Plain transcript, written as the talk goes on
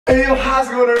Hey yo, how's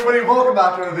it going everybody? Welcome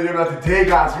back to another video. Now today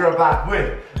guys, we are back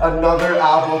with another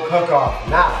Alboe cook-off.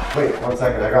 Now, wait 1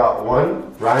 second, I got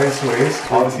one, Ryan Sways,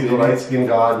 obviously the light skinned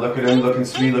god. Look at him, looking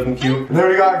sweet, looking cute. And then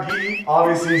we got Guy,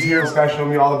 obviously he's here. This guy showed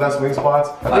me all the best wing spots.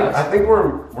 I think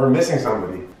we're missing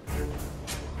somebody.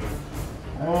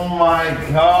 Oh my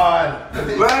god.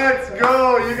 Let's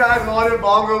go! You guys wanted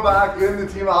Bongo back in the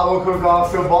Team Alboe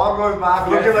cook-off, so Bongo is back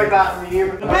looking like that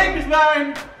meme. The baker's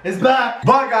man is back.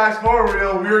 But guys, for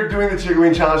real, we were doing the chicken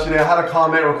wing challenge today. I had a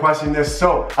comment requesting this,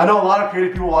 so I know a lot of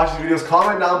creative people watch these videos.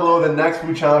 Comment down below the next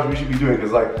food challenge we should be doing,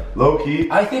 because like low key,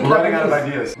 I think we're running out of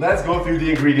ideas. Let's go through the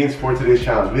ingredients for today's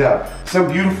challenge. We have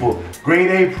some beautiful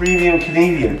grade A premium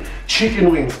Canadian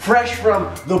chicken wings, fresh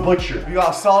from the butcher. We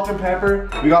got salt and pepper.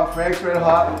 We got Frank's Red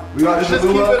Hot. We got Just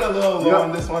keep it a little low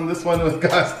on this one. This one was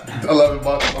cost $11.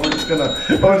 I'm just gonna.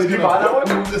 Oh, did you buy that one?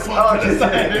 This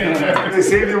one. They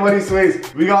saved your money,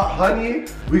 Sways. We got honey.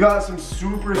 We got some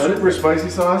super spicy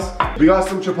sauce. We got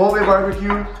some Chipotle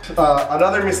barbecue.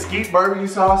 Another mesquite barbecue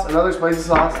sauce. Another spicy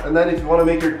sauce. And then if you want to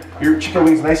make your chicken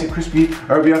wings nice and crispy,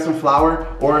 or we have some flour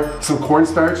or some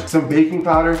cornstarch, some baking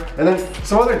powder, and then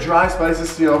some other dry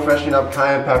spices, you know, freshening up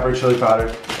cayenne pepper, chili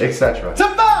powder, etc.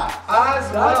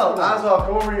 As well,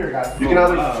 come over here guys. You can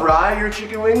either fry your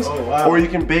chicken wings or you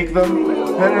can bake them,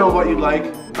 depending on what you'd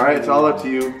like. Alright, it's all up to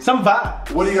you. Some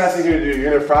vibe. What do you guys think you're gonna do?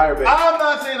 You're gonna fry or bake? I'm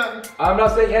not saying nothing. I'm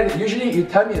not saying anything. Usually you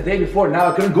tell me a day before.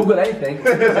 Now I couldn't Google anything. Do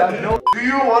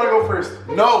you wanna go first?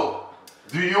 No.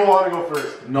 Do you wanna go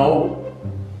first? No.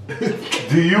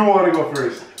 Do you wanna go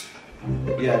first?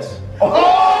 Yes. No.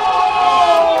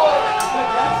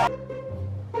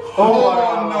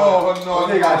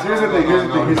 Okay guys, here's the thing,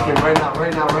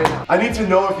 right now. I need to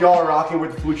know if y'all are rocking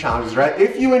with the food challenges, right?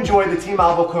 If you enjoy the Team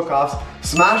Alboe cook-offs,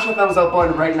 smash the thumbs up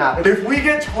button right now. If we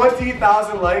get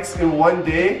 20,000 likes in one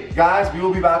day, guys, we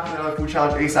will be back with another food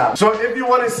challenge ASAP. So if you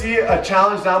want to see a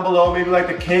challenge down below, maybe like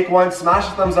the cake one, smash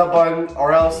the thumbs up button,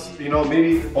 or else, you know,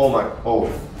 maybe, oh my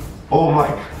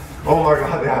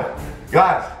god, yeah.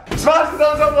 Guys, smash the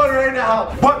thumbs up button right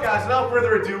now. But guys, without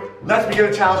further ado, let's begin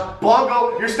the challenge.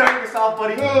 Bongo, you're starting us off,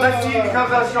 buddy. Let's see if he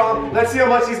comes out strong. Let's see how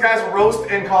much these guys roast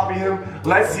and copy him.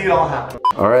 Let's see it all happen.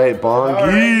 All right, Bongi. All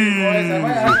right, boys, I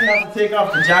might actually have to take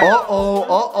off the jacket.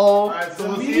 Alright, So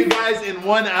we'll see you guys in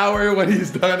 1 hour when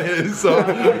he's done his. So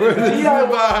this is gonna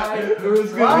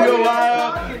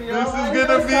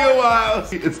be a while.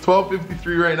 It's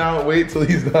 12:53 right now. Wait till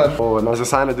he's done. Oh, and as a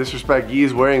sign of disrespect, Guy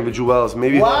is wearing the jewels.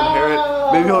 Maybe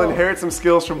he'll inherit some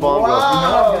skills from Bongo.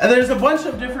 Wow. And there's a bunch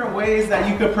of different ways that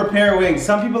you could prepare wings.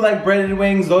 Some people like breaded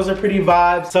wings, those are pretty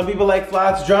vibes. Some people like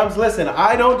flats, drums. Listen,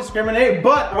 I don't discriminate,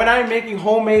 but when I'm making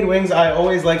homemade wings, I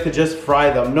always like to just fry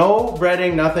them. No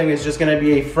breading, nothing. It's just gonna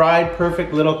be a fried,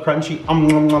 perfect little crunchy.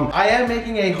 I am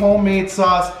making a homemade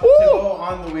sauce to go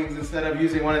on the wings instead of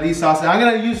using one of these sauces. I'm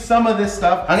gonna use some of this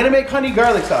stuff. I'm gonna make honey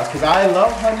garlic sauce because I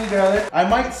love honey garlic. I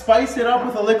might spice it up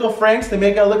with a little Frank's to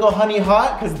make it a little honey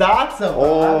hot because that's a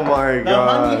oh my god. The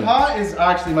honey hot is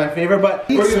actually my favorite, but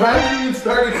you haven't even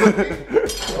started cooking.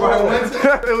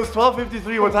 It was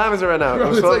 12:53. What time is it right now?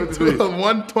 Bro, it's like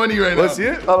 1:20 right now. Let's see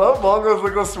it. I love Bongo's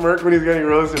little smirk when he's getting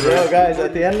roasted. Yo guys,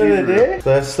 at the end of the day,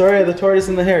 the story of the tortoise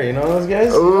and the hare, you know those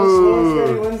guys? You know, slow and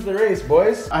steady wins the race,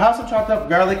 boys. I have some chopped up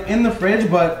garlic in the fridge,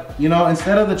 but you know,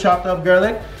 instead of the chopped up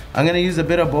garlic, I'm gonna use a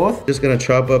bit of both. Just gonna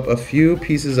chop up a few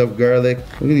pieces of garlic.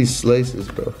 Look at these slices,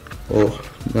 bro. Oh,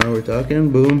 now we're talking,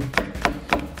 boom.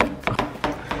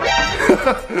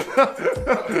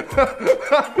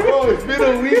 Bro, it's been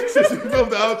a week since we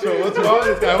filmed the outro. What's wrong with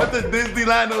this guy? I went to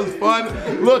Disneyland, it was fun.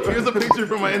 Look, here's a picture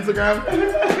from my Instagram.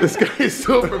 This guy is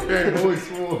still preparing. Holy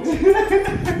smokes.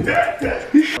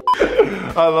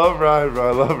 I love Ryan, bro.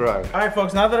 I love Ryan. All right,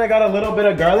 folks, now that I got a little bit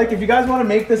of garlic, if you guys want to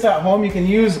make this at home, you can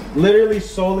use literally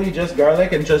solely just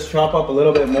garlic and just chop up a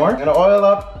little bit more. I'm gonna oil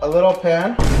up a little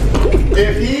pan.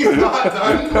 If he's not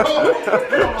done, bro,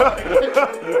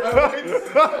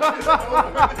 I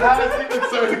haven't even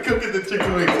started cooking the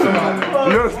chicken wings. Come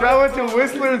on. Yo, this guy went to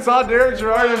Whistler and saw Derek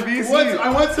Gerard in BC. I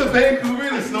went to Vancouver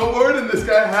to snowboard and this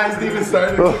guy hasn't even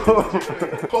started cooking.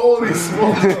 Holy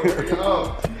smokes.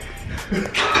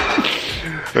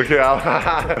 Okay,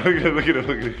 look at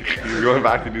him. He's going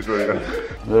back to do something. A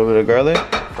little bit of garlic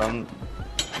from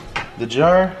the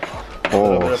jar. A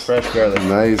little bit of fresh garlic.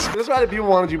 Nice. That's why the people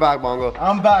wanted you back, Bongo.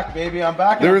 I'm back, baby. I'm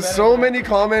back. There were so many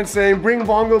comments saying, bring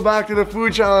Bongo back to the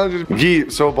food challenges. Guy,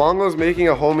 so Bongo's making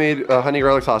a homemade honey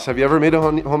garlic sauce. Have you ever made a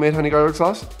homemade honey garlic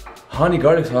sauce? Honey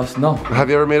garlic sauce? No. Have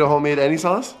you ever made a homemade any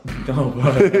sauce? No.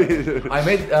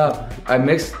 I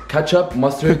mixed ketchup,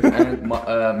 mustard, and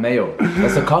mayo.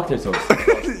 That's a cocktail sauce.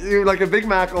 You're like a Big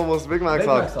Mac almost, Big Mac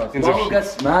sauce. Bongo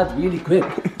gets mad really quick.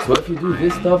 So if you do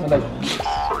this stuff and like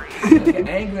get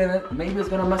angry and maybe it's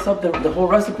gonna mess up the whole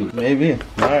recipe. Maybe.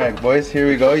 Alright boys, here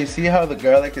we go. You see how the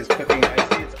garlic is cooking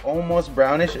nicely? It's almost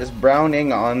brownish. It's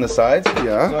browning on the sides.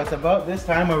 Yeah. So it's about this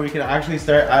time where we can actually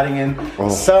start adding in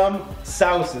some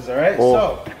sauces, alright?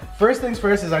 So first things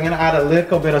first is I'm gonna add a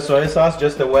little bit of soy sauce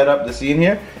just to wet up the scene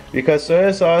here, because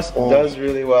soy sauce does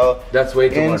really well. That's way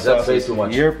too much. That's way sauces. too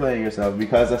much. You're playing yourself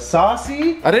because a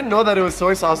saucy. I didn't know that it was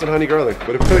soy sauce and honey garlic,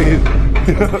 but it really is.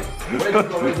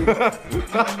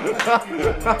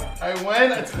 I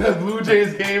went to the Blue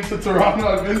Jays game to Toronto.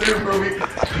 I've been there for a week.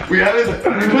 We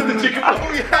put the chicken. Oh,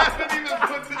 we haven't even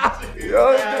put the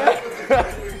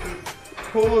chicken.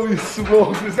 Holy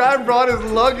smokes, this guy brought his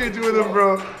luggage with him,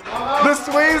 bro. The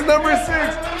Sway's number 6.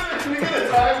 Can we get a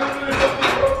time limit or something,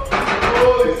 bro?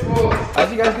 Holy smokes. As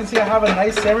you guys can see, I have a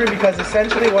nice simmer because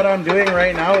essentially what I'm doing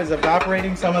right now is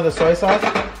evaporating some of the soy sauce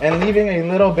and leaving a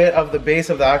little bit of the base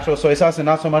of the actual soy sauce and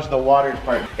not so much the watered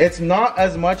part. It's not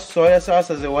as much soy sauce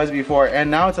as it was before, and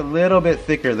now it's a little bit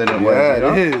thicker than it was. Yeah, you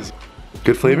know? it is.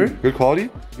 Good flavor, good quality.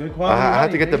 Good quality. I had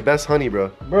honey, to get the babe. best honey,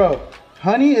 bro. Bro,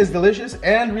 honey is delicious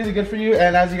and really good for you,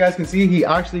 and as you guys can see, he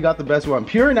actually got the best one.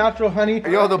 Pure natural honey.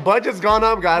 Yo, the budget's gone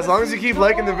up, guys. As long as you keep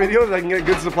liking the videos, I can get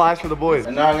good supplies for the boys.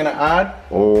 And now I'm gonna add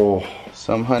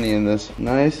some honey in this.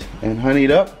 Nice and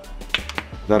honeyed up.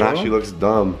 That actually looks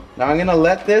dumb. Now I'm gonna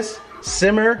let this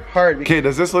simmer hard. Okay,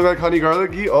 does this look like honey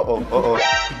garlic ghee?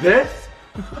 This?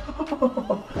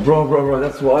 Bro,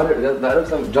 that's water. That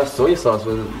looks like just soy sauce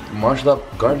with mashed up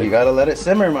garlic. You gotta let it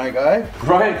simmer, my guy.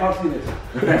 Brian, come see this.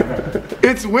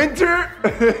 It's winter.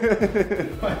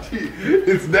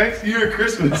 It's next year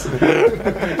Christmas.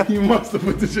 You must have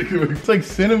put the chicken wings. It's like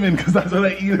cinnamon because that's what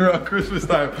I eat around Christmas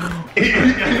time.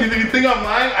 If you think I'm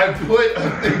lying, I put a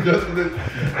thing just for this.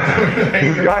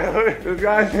 This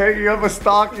guy's hanging up a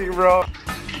stocking, bro.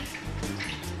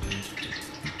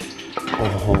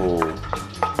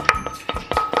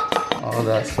 All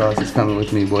that sauce is coming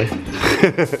with me, boy.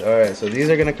 Alright, so these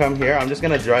are gonna come here. I'm just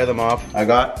gonna dry them off. I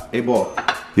got a bowl.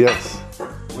 Yes.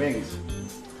 Wings.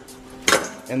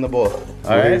 In the bowl. Wings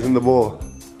Alright. in the bowl.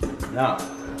 Now.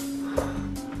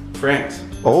 Frank's.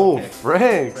 Oh,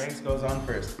 Frank's. Frank's goes on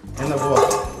first. In the bowl.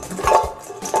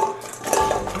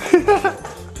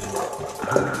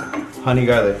 Honey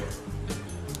garlic.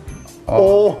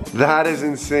 Oh, that is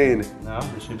insane. Now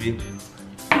it should be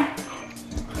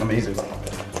amazing.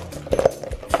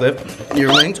 Flip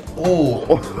your wings. Oh.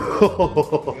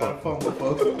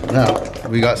 Now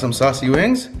we got some saucy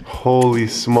wings. Holy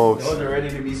smokes. Those are ready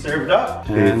to be served up.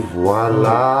 And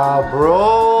voila,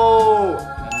 bro.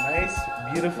 A nice,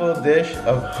 beautiful dish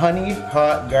of honey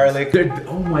hot garlic.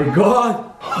 Oh my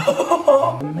god.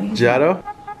 Giotto.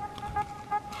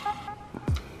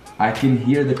 I can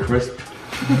hear the crisp.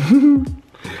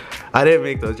 I didn't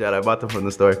make those, Giotto. I bought them from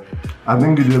the store. I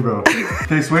think you did, bro.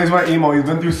 Okay, Sway's my emo. He's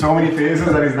been through so many phases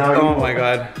that he's now emo. Oh my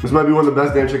god. This might be one of the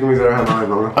best damn chicken wings I ever had in my life,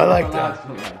 bro. I like that.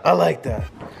 I like that.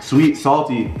 Sweet,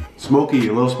 salty, smoky,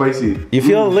 a little spicy. You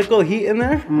feel a little heat in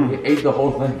there? He ate the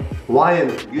whole thing.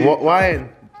 Lion. Why?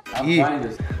 I'm trying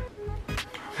this.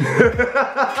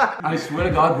 I swear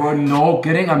to God, bro, no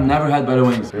kidding, I've never had better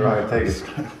wings. You're right, take it.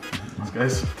 These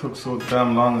guys took so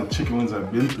damn long. The chicken wings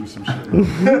I've been through some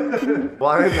shit.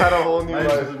 Lion's had a whole new My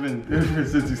life. life has been different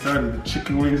since he started the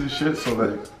chicken wings and shit. So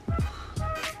like,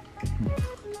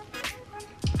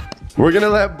 We're gonna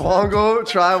let Bongo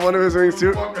try one of his wings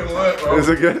too. fucking lit, bro. Is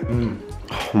it good?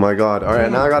 Oh my god.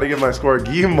 Alright, now I gotta give my score.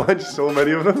 Guy munched so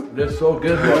many of them. They're so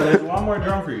good, bro. There's one more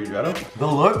drum for you, Giotto. The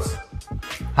looks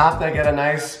have to get a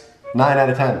nice 9 out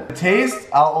of 10. The taste,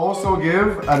 I'll also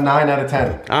give a 9 out of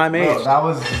 10. I'm Bro, aged. that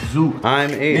was zoop.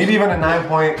 I'm aged. Maybe even a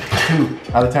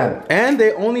 9.2 out of 10. And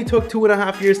they only took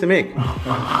 2.5 years to make.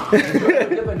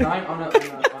 Give a 9 on a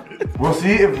We'll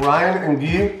see if Ryan and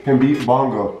Guy can beat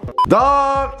Bongo.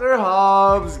 Dr.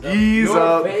 Hobbs, Guy's your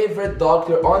up. favorite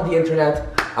doctor on the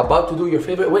internet about to do your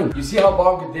favorite wing. You see how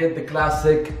Bongo did the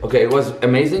classic? Okay, it was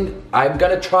amazing. I'm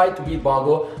gonna try to beat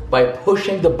Bongo by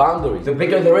pushing the boundaries. The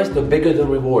bigger the risk, the bigger the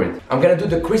reward. I'm gonna do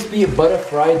the crispy butter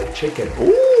fried chicken.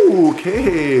 Ooh,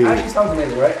 okay. Actually sounds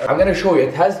amazing, right? I'm gonna show you.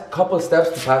 It has a couple steps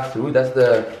to pass through. That's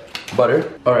the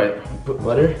butter. All right, put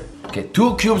butter. Okay,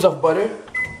 2 cubes of butter.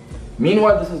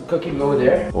 Meanwhile, this is cooking over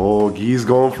there. Oh, Guy's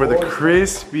going for the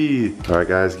crispy. All right,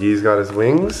 guys, Guy's got his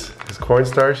wings, his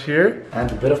cornstarch here. And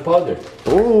a bit of powder.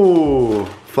 Ooh,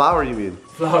 flour you mean?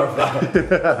 Flour.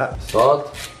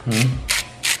 Salt.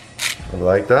 I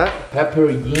like that.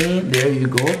 Pepperine. There you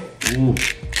go. Ooh.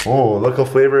 Oh, look, he'll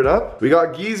flavor it up. We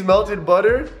got Guy's melted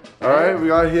butter. All right, we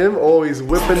got him. Oh, he's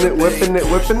whipping it, whipping it,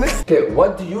 whipping it. Okay,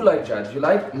 what do you like, Chad? Do you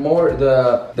like more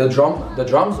the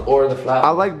drums or the flat?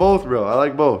 I like both, bro. I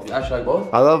like both. You actually like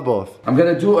both? I love both. I'm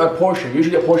gonna do a portion.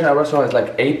 Usually a portion at a restaurant is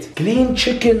like 8. Clean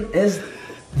chicken is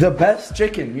the best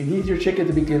chicken. You need your chicken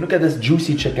to be clean. Look at this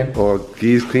juicy chicken. Oh,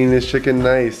 Guy's cleaning his chicken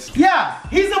nice. Yeah,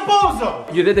 he's a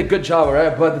bozo. You did a good job,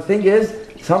 right? But the thing is,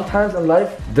 sometimes in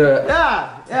life,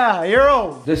 Yeah, you're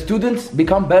old. the students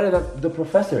become better than the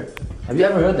professor. Have you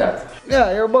ever heard that?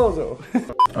 Yeah, you're a bozo.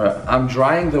 Alright, I'm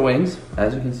drying the wings.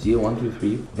 As you can see, 1, 2,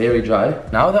 3, very dry.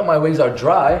 Now that my wings are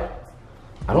dry,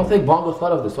 I don't think Bongo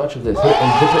thought of this. Watch this. Here,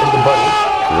 and dip it in the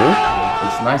butter.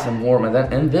 It's nice and warm, and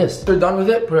then in this. We're done with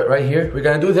it, put it right here. We're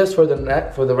gonna do this for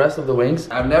the rest of the wings.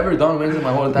 I've never done wings in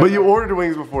my whole entire But you ordered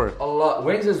wings before. A lot.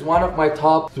 Wings is one of my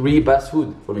top 3 best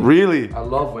food for me. Really? I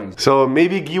love wings. So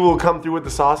maybe Guy will come through with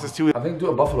the sauces too. I think do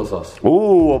a buffalo sauce.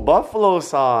 Ooh, a buffalo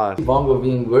sauce. Bongo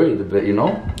being worried a bit, you know?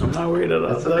 I'm not worried at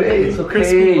all. It's okay, it's okay.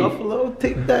 Crispy buffalo,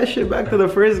 take that shit back to the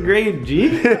first grade,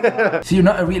 G. See, you're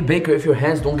not a real baker if your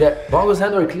hands don't get... Bongo's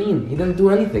hands are clean. He didn't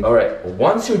do anything. Alright,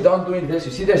 once you're done doing this,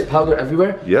 you see there's powder everywhere?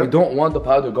 Yep. You don't want the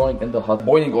powder going in the hot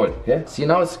boiling oil, okay? See,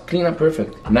 now it's clean and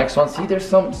perfect. Next one, see there's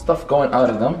some stuff going out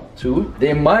of them too.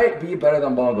 They might be better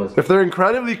than Bongo's. If they're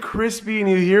incredibly crispy and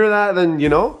you hear that, then you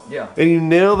know? Yeah. And you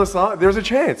nail the sauce, there's a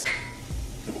chance.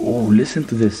 Oh, listen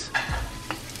to this.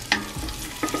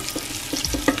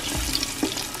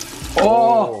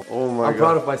 Oh my I'm God.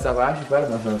 proud of myself. I'm actually proud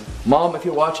of myself. Mom, if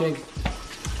you're watching,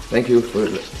 thank you for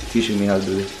teaching me how to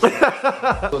do this.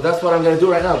 So that's what I'm gonna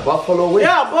do right now. Buffalo wings.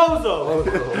 Yeah,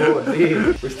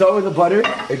 bozo. We start with the butter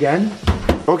again.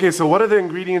 Okay, so what are the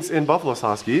ingredients in buffalo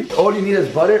sauce, Guy? All you need is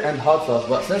butter and hot sauce.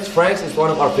 But since Frank's is one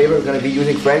of our favorite, we're gonna be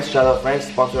using Frank's. Shout out Frank's,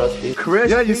 sponsor us, please.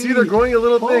 Yeah, you see they're growing a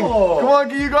little thing. Oh. Come on,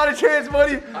 Guy, you got a chance,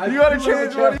 buddy. You got a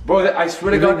chance, buddy. Bro, I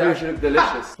swear to God, they actually look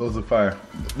delicious. Those are fire.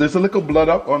 There's a little blood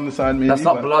up on the side, maybe. That's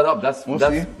not but blood up. That's we'll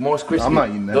see. more crispy. I'm not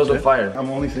eating that. Those shit. are fire.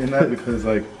 I'm only saying that because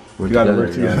like we gotta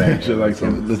work together and shit like so.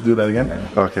 Let's do that again.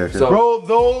 Okay, okay. So- Bro,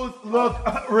 those look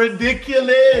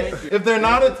ridiculous. If they're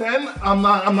not a 10, I'm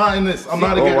not in this. I'm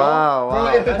not again. wow, Bro,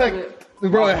 wow. if it's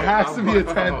like, bro, it has to be a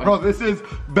 10. Bro, this is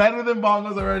better than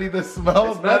Bongos already. The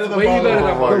smell is better than way Bongos. better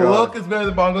than Bongos. The look is better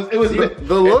than Bongos. It was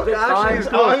The look It's actually is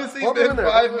time. good. honestly Pop them been in there,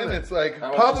 5 pop them in there. minutes. Like,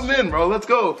 pop them in, bro. Let's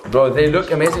go. Bro, they look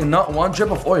amazing. Not one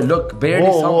drip of oil. Look, barely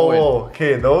Whoa, some whoa, oil. whoa.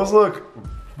 Okay, those look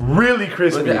really But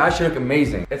crispy. they actually look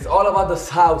amazing. It's all about the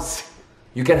sauce.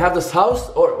 You can have the sauce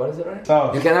or what is it, right?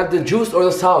 Sauce. You can have the juice or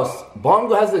the sauce.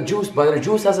 Bongo has the juice, but the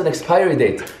juice has an expiry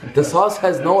date. The sauce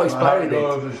has no expiry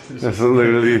date. That's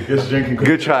literally Just drinking.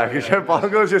 good try. Good try.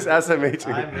 Bongo's just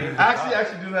SMHing.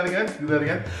 Actually, do that again. Do that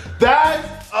again.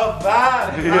 That's a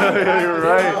bad. Yeah, you're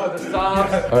right. Oh, the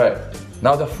sauce. All right.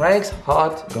 Now the Frank's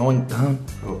hot going down.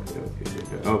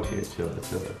 Okay, chill.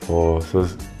 Oh, so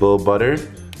it's a little butter.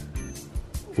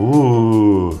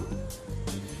 Ooh.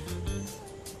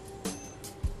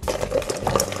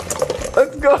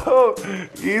 Let's go.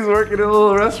 He's working in a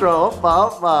little restaurant.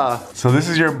 Oppa, oppa. So this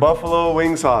is your buffalo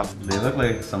wing sauce. They look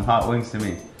like some hot wings to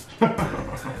me.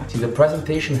 See, the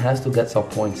presentation has to get some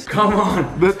points. Come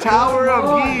on. The Tower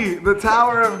of Ghee. The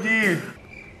Tower of Ghee.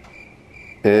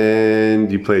 And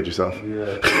you played yourself.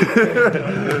 No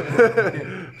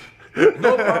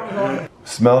Parmesan.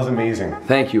 Smells amazing.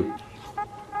 Thank you.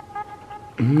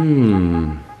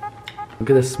 Mmm. Look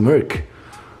at the smirk.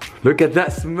 Look at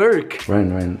that smirk.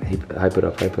 Ryan, hype it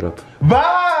up, hype it up.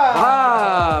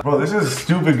 Ah! Bro, this is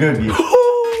stupid good, Ghee. Do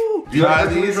you like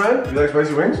these? Do you like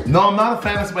spicy wings? No, I'm not a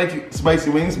fan of spicy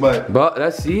wings, but But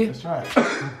let's see. let's try.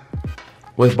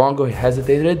 Was Bongo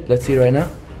hesitated? Let's see right now.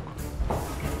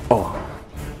 Oh.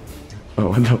 Oh,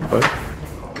 what the fuck?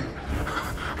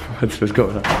 What's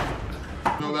going on?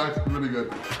 No, that's really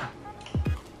good.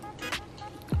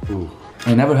 Ooh.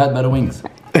 I never had better wings.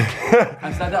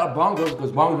 I said that at Bongos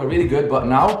because Bongos were really good, but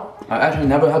now I actually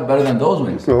never had better than those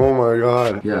wings. Oh my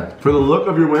god. Yeah. For the look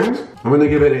of your wings, I'm gonna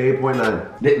give it an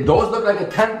 8.9. Those look like a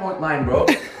 10.9, bro.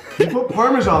 You put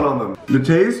Parmesan on them. The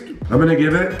taste, I'm gonna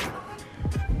give it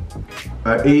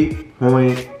an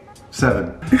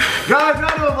 8.7. Guys,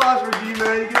 round of applause for Ghee,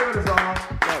 man. You gave it a song.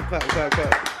 Clap.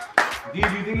 Ghee, do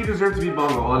you think you deserve to be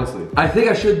Bongo, honestly? I think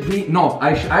I should be, no,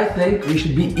 I think we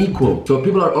should be equal. So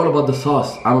people are all about the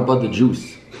sauce, I'm about the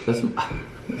juice. That's,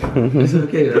 it's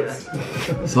okay, that's,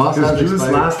 sauce Because has juice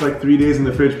expired. lasts like 3 days in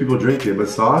the fridge, people drink it, but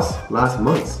sauce lasts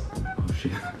months. Oh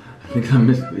shit, I think I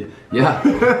missed it. Yeah.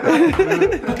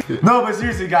 No, but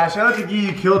seriously, guys, shout out to Ghee,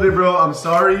 you killed it, bro. I'm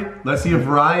sorry. Let's see if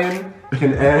Ryan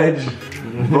can edge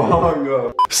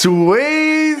Bongo.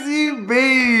 Swayze,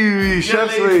 baby. Chef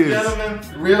Ladies and Swayze.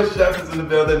 gentlemen, real chef is in the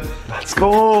building. Let's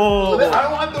go.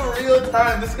 I want the real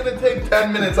time. This is gonna take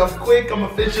 10 minutes. I'm quick, I'm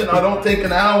efficient, I don't take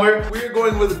an hour. We're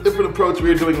going with a different approach.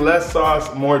 We're doing less sauce,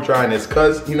 more dryness.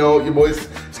 Cause you know, your boy's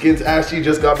skin's ashy,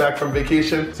 just got back from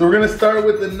vacation. So we're gonna start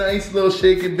with a nice little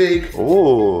shake and bake.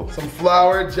 Oh. Some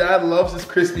flour. Jad loves his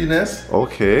crispiness.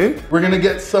 Okay. We're gonna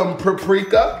get some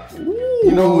paprika.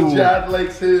 You know, Jad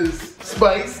likes his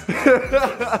spice.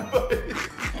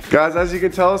 Guys, as you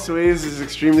can tell, Swayze is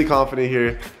extremely confident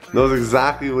here. Knows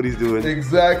exactly what he's doing.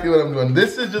 Exactly what I'm doing.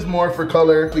 This is just more for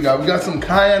color. We got some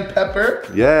cayenne pepper.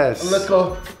 Yes. Let's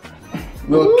go.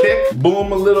 Little kick.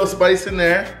 Boom, a little spice in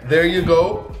there. There you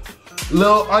go.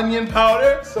 Little onion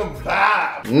powder. Some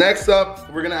vibe. Next up,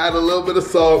 we're gonna add a little bit of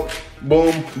salt.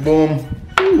 Boom, boom.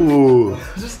 Ooh.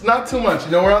 Just not too much.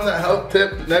 You know, we're on the health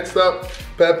tip. Next up,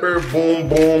 pepper. Boom,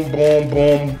 boom, boom,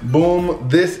 boom, boom.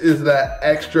 This is that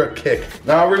extra kick.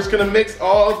 Now we're just gonna mix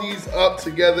all these up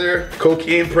together.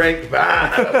 Cocaine prank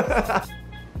vibe.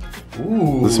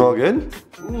 Ooh. Does it smell good?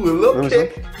 Ooh, a little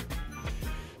kick.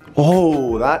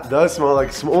 Oh, that does smell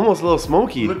like almost a little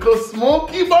smoky. Look how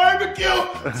smoky barbecue!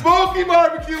 Smoky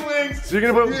barbecue wings! So you're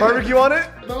gonna put barbecue on it?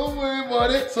 Don't worry about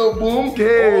it. So boom.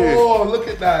 Okay. Oh, look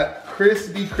at that.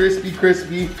 Crispy, crispy,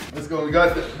 crispy. Let's go. We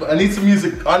got I need some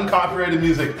music, uncopyrighted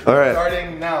music. All right.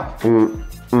 Starting now.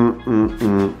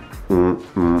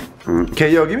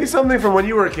 Okay, yo, give me something from when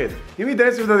you were a kid. Give me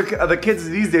dances that the kids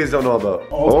these days don't know about.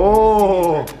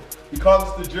 Oh. We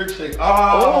call this the jerk shake.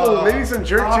 Oh, maybe some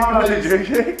jerk chicken with the jerk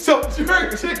shake? Some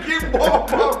jerk chicken.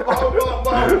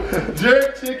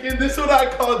 Jerk chicken. This is what I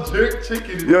call jerk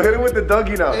chicken. Yo, hit him with the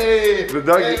Dougie now. Hey. The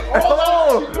Dougie. Hey,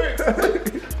 oh,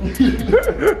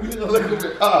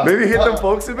 Maybe hit them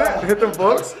folks a bit. Hit them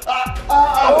folks.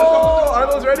 Oh, are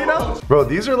those ready now? Bro,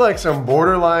 these are like some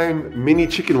borderline mini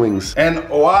chicken wings. And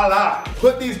voila.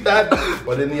 Put these bad boys,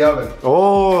 but in the oven.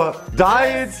 Oh,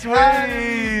 diet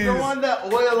Swayze. You want that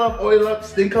oil up,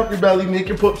 stink up your belly, make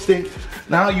your poop stink.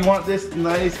 Now you want this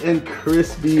nice and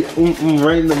crispy,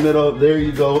 right in the middle. There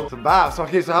you go. It's a bath. So,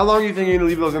 okay, so how long do you think you're gonna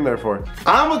leave those in there for?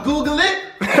 I'ma Google it.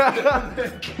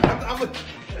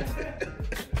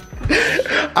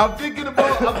 I'm thinking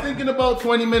about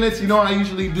 20 minutes. You know, I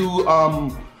usually do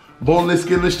boneless,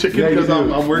 skinless chicken because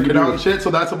I'm working out and shit. So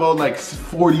that's about like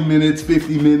 40 minutes,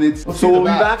 50 minutes. So we'll be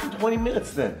back in 20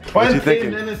 minutes then. 20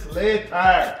 minutes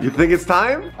later. You think it's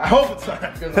time? I hope it's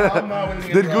time because I'm not winning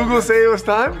it. Did Google say it was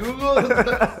time? Google.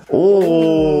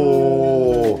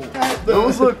 Oh,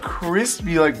 those look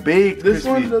crispy, like baked. This crispy.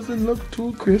 one doesn't look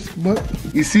too crisp, but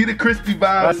you see the crispy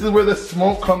vibe. This is where the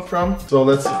smoke comes from. So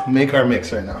let's make our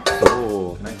mix right now.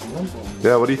 Oh.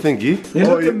 Yeah, what do you think, Gee? They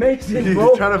look amazing, bro.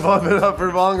 He's trying to bump it up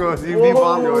for Bongo. You beat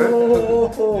Bongo, eh?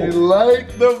 You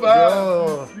like the vibe?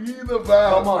 Yo. See the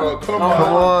vibe? Come on, Come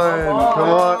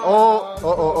on.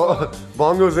 Oh.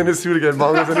 Bongo's in his suit again.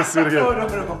 No.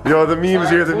 Yo, the memes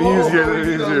here, the memes here.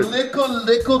 Little,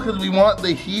 because we want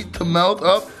the heat to melt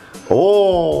up.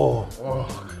 Oh.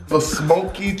 The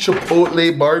smoky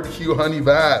chipotle barbecue honey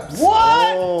vibes.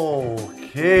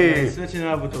 Okay. Switching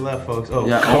up with the left, folks. Oh,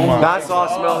 Yeah, Come on. That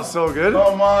sauce smells so good.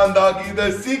 Come on, doggy. The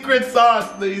secret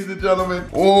sauce, ladies and gentlemen.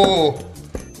 Oh,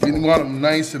 you want them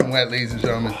nice and wet, ladies and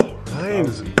gentlemen.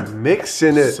 Ryan's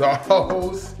mixing it.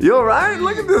 Sauce. Yo, Ryan,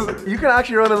 look at this. You can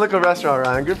actually run a liquor restaurant,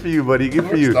 Ryan. Good for you, buddy. Good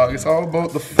for you. Dog, it's all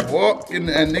about the fucking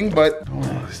ending, but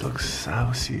Oh, this looks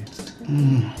saucy.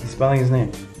 he's spelling his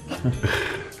name.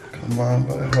 come on,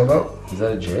 bud. Hold up. Is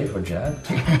that a J for Jad?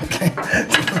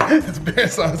 It's bear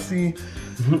saucy.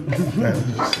 That's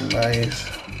just nice.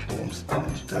 Boom,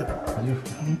 spinach dip.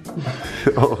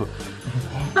 Oh.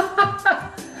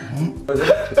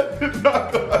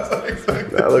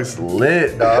 That looks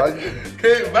lit, dog.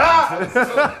 Okay, bye.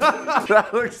 That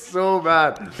looks so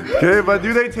bad. Okay, but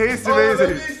do they taste Let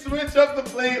amazing? me switch up the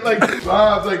plate like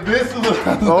vibes. Like this is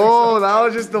Oh, that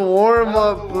was just the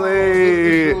warm-up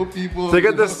plate. To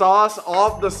get the sauce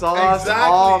off the sauce,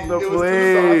 off the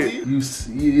plate. You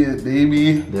see it,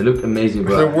 baby. They look amazing,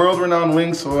 They're bro. world-renowned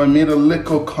wings, so I made a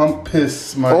little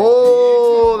compass, my.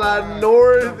 Oh, that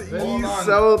north, Hold east, on.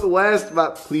 southwest.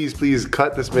 But please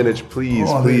cut the spinach, please.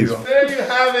 There you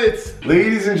have it.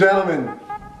 Ladies and gentlemen,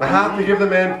 I have to give the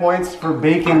man points for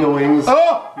baking the wings.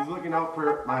 Oh! He's looking out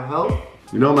for my health.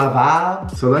 You know my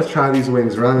vibe. So let's try these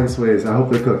wings, Ryan Swayze. I hope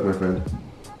they're cooked, my friend.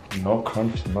 No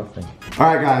crunch, nothing.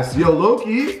 All right, guys. Yo,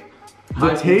 Loki,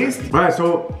 the taste. All right,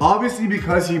 so obviously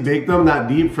because he baked them that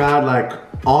deep fried, like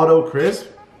auto crisp,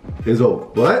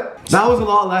 Izzo. What? That was a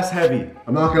lot less heavy.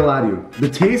 I'm not gonna lie to you. The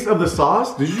taste of the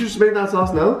sauce, did you just make that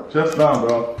sauce now? Just now,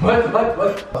 bro.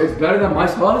 What? It's better than my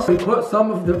sauce? We put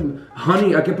some of the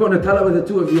honey. I can put Nutella with it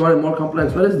too if you want it more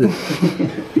complex. What is this?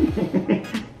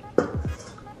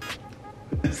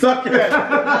 Suck it. Shut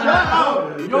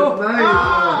up. Yo.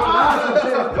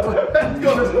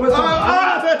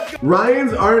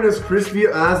 Ryan's aren't as crispy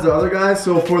as the other guys,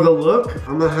 so for the look,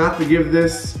 I'm gonna have to give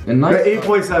this A nice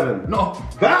 8.7. No.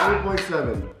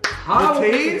 8.7. The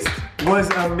taste was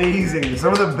amazing.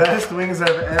 Some of the best wings I've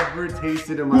ever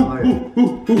tasted in my life.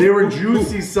 They were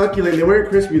juicy, succulent. They weren't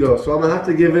crispy though, so I'm gonna have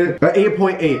to give it an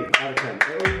 8.8 out of 10.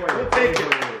 Take it.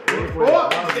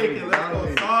 Take it. Let's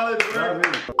go. Solid work.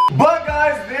 But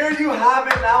guys, there you have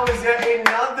it. That was yet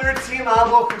another Team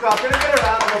Alboe cook-off. Gonna get a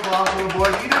round of applause for the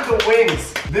boys. He did the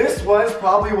wings. This was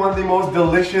probably one of the most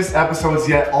delicious episodes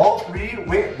yet. All three,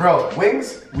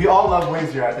 wings. We all love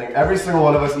wings here, I think. Every single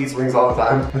one of us eats wings all the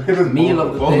time. Meal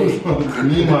of the day.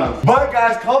 But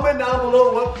guys, comment down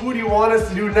below what food you want us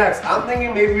to do next. I'm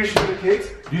thinking maybe we should do cakes.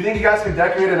 Do you think you guys could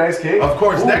decorate a nice cake? Of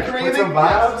course, decorating. With some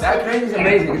vibes. Decorating is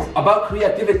amazing. It's about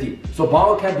creativity. So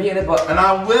Bongo can be in it, but And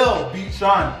I will beat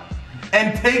Sean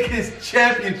and take his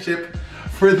championship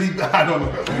for the, I don't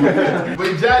know.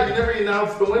 Wait, Jack, you never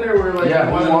announced the winner. We're like, Yeah,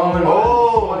 one who won? and one.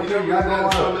 Oh, you never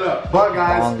announced. Sum it up. But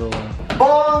guys,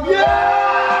 Bongo!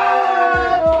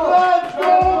 Yeah! Let's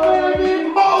go,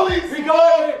 baby! Holy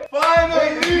smoke! Finally!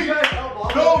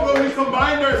 No, bro, we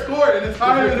combined our score and it's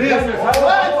higher than his. Let's go!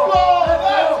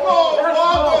 Let's go!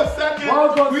 Bongo second.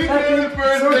 We did it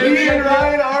first, So baby. he and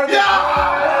Ryan are the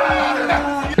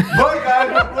Yeah! But guys,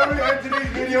 before we end today's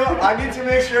video, I need to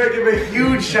make sure I give a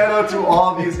huge shout out to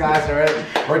all of these guys, alright?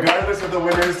 Regardless of the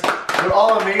winners, they're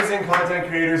all amazing content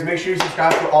creators. Make sure you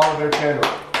subscribe to all of their channels.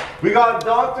 We got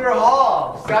Dr.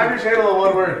 Hall. Describe your channel in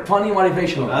one word. funny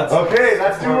motivational. Okay,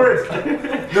 that's 2 words.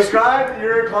 Describe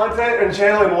your content and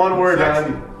channel in one word,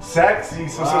 man. Sexy.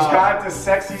 So subscribe to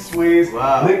Sexy Sways.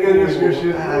 Wow. Link in the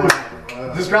description.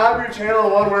 Describe your channel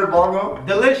in one word, Bongo.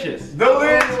 Delicious.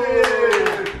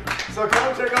 Delicious! So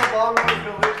come check out Bongo's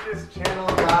delicious channel,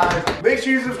 guys. Make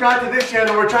sure you subscribe to this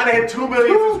channel. We're trying to hit 2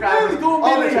 million subscribers. 2 On the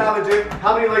million. challenge.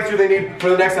 How many likes do they need for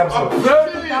the next episode?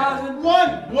 30,000.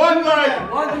 One like.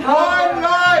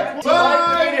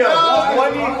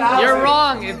 20,000. You're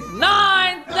wrong. It's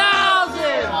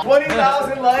 9,000.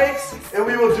 20,000 likes, and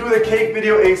we will do the cake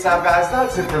video ASAP, guys.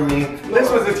 That's it from me. This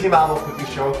was the Team Alboe Cooking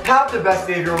Show. Have the best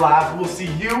day of your lives. We'll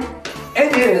see you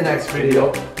in the next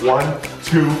video. 1,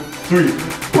 2, 3.